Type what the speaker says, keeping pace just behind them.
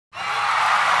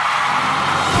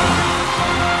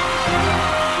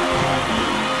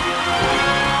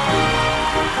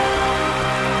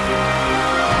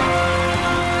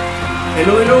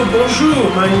Hello, hello,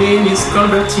 bonjour. My name is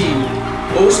Colbertine,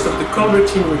 host of the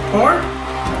Colbertine Report,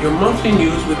 your monthly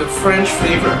news with a French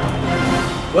flavor.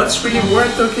 What's really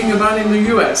worth talking about in the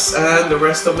US and the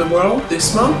rest of the world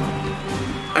this month?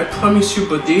 I promise you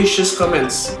bodacious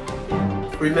comments.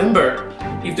 Remember,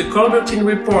 if the Colbertine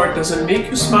Report doesn't make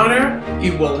you smarter,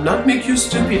 it will not make you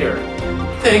stupider.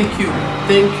 Thank you,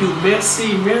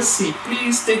 merci, merci.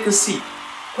 Please take a seat.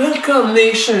 Welcome,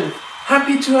 nation.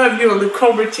 Happy to have you on the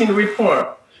Colbertine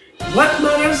Report. What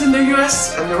matters in the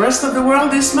US and the rest of the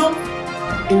world this month?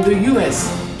 In the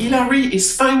US, Hillary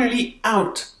is finally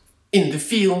out in the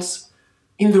fields.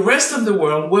 In the rest of the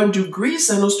world, what do Greece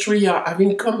and Austria have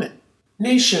in common?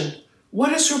 Nation,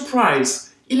 what a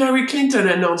surprise! Hillary Clinton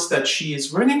announced that she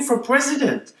is running for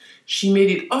president. She made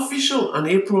it official on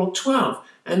April 12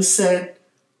 and said,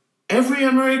 "Every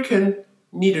American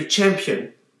needs a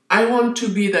champion. I want to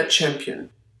be that champion."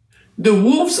 The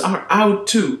wolves are out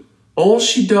too. All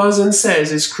she does and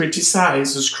says is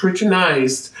criticize,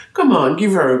 scrutinized. Come on,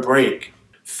 give her a break.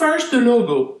 First, the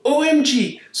logo.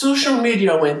 OMG, social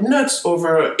media went nuts over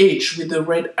her H with the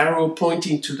red arrow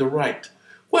pointing to the right.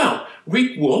 Well,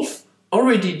 Rick Wolf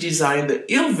already designed the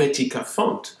Helvetica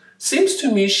font. Seems to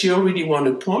me she already won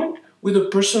a point with a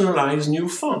personalized new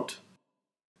font.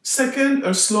 Second,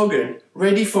 her slogan,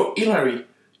 "Ready for Hillary."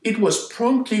 It was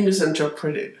promptly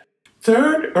misinterpreted.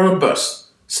 Third, her bus.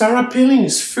 Sarah Palin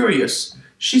is furious.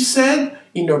 She said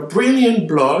in her brilliant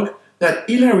blog that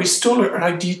Hillary stole her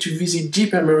ID to visit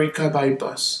Deep America by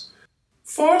bus.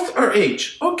 Fourth, her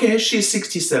age. Okay, she's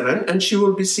 67 and she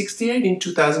will be 68 in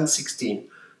 2016.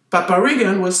 Papa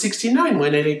Reagan was 69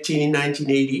 when elected in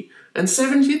 1980 and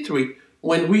 73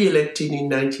 when re-elected in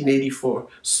 1984.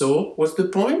 So, what's the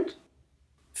point?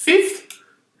 Fifth,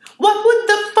 what would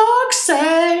the fox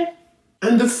say?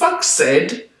 And the fox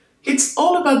said, "It's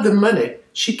all about the money.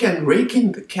 She can rake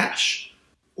in the cash."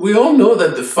 We all know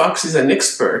that the fox is an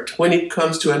expert when it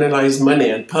comes to analyze money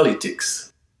and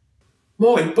politics.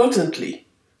 More importantly,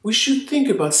 we should think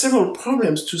about several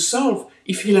problems to solve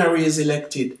if Hillary is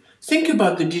elected. Think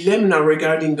about the dilemma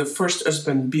regarding the first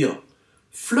husband bill.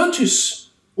 FLOTUS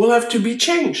will have to be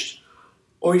changed.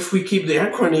 Or if we keep the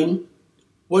acronym,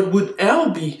 what would L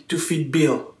be to fit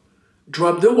Bill?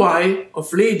 Drop the Y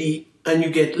of lady and you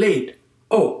get laid.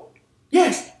 Oh,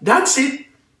 yes, that's it.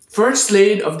 First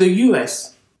lady of the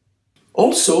US.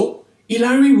 Also,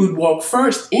 Hillary would walk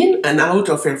first in and out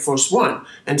of Air Force One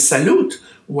and salute,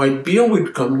 while Bill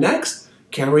would come next,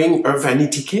 carrying her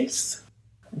vanity case.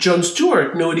 Jon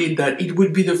Stewart noted that it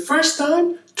would be the first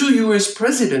time two US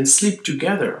presidents sleep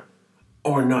together.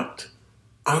 Or not.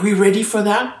 Are we ready for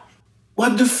that?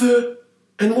 What the fuck?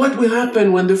 And what will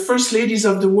happen when the first ladies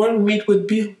of the world meet with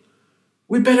Bill?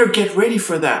 We better get ready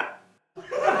for that.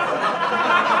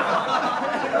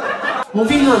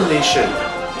 Moving on, nation.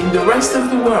 In the rest of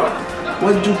the world,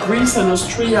 what do Greece and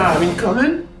Austria have in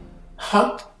common?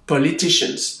 Hot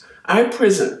politicians. I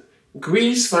present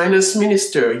Greece Finance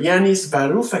Minister Yanis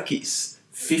Varoufakis,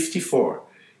 54.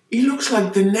 He looks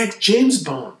like the next James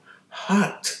Bond.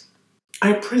 Hot.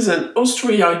 I present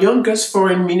Austria youngest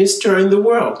foreign minister in the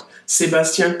world,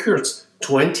 Sebastian Kurz,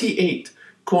 28,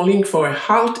 calling for a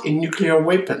halt in nuclear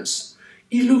weapons.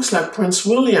 He looks like Prince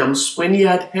William when he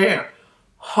had hair.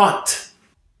 Hot.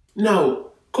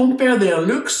 Now, compare their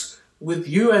looks with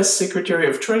US Secretary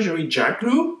of Treasury Jack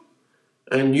Lew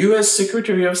and US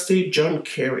Secretary of State John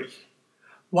Kerry.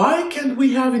 Why can't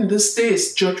we have in the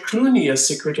States George Clooney as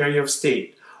Secretary of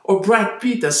State or Brad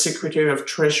Pitt as Secretary of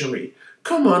Treasury?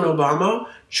 Come on, Obama,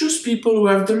 choose people who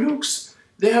have the looks.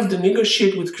 They have to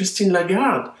negotiate with Christine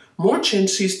Lagarde. More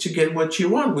chances to get what you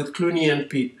want with Clooney and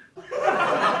Pitt.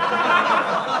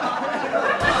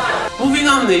 Moving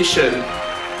on, nation.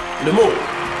 Le mot,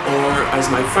 or as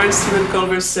my friend Stephen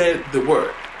Colbert said, the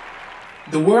word.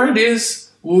 The word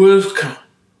is welcome,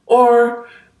 or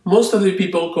most of the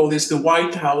people call this the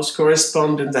White House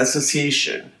Correspondents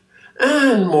Association.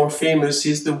 And more famous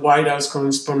is the White House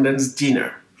Correspondents'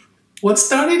 Dinner. What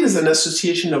started as an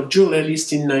association of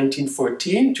journalists in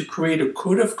 1914 to create a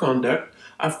code of conduct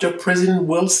after President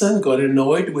Wilson got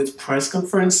annoyed with press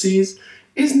conferences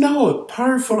is now a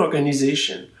powerful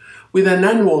organization with an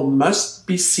annual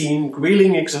must-be-seen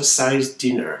grilling exercise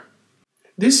dinner.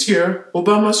 This year,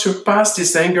 Obama surpassed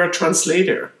his anger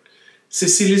translator.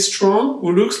 Cecily Strong,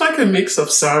 who looks like a mix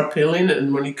of Sarah Palin and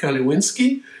Monica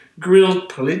Lewinsky, grilled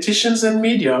politicians and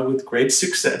media with great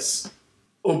success.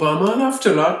 Obama laughed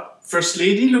a lot, First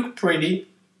Lady looked pretty,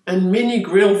 and many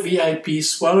grilled VIPs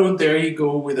swallowed their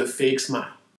ego with a fake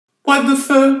smile. What the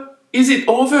fuck? Is it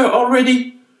over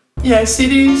already? Yes,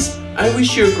 it is. I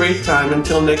wish you a great time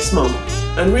until next month.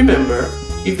 And remember,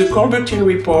 If the Colbertine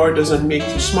Report doesn't make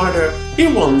you smarter,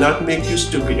 it will not make you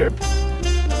stupider.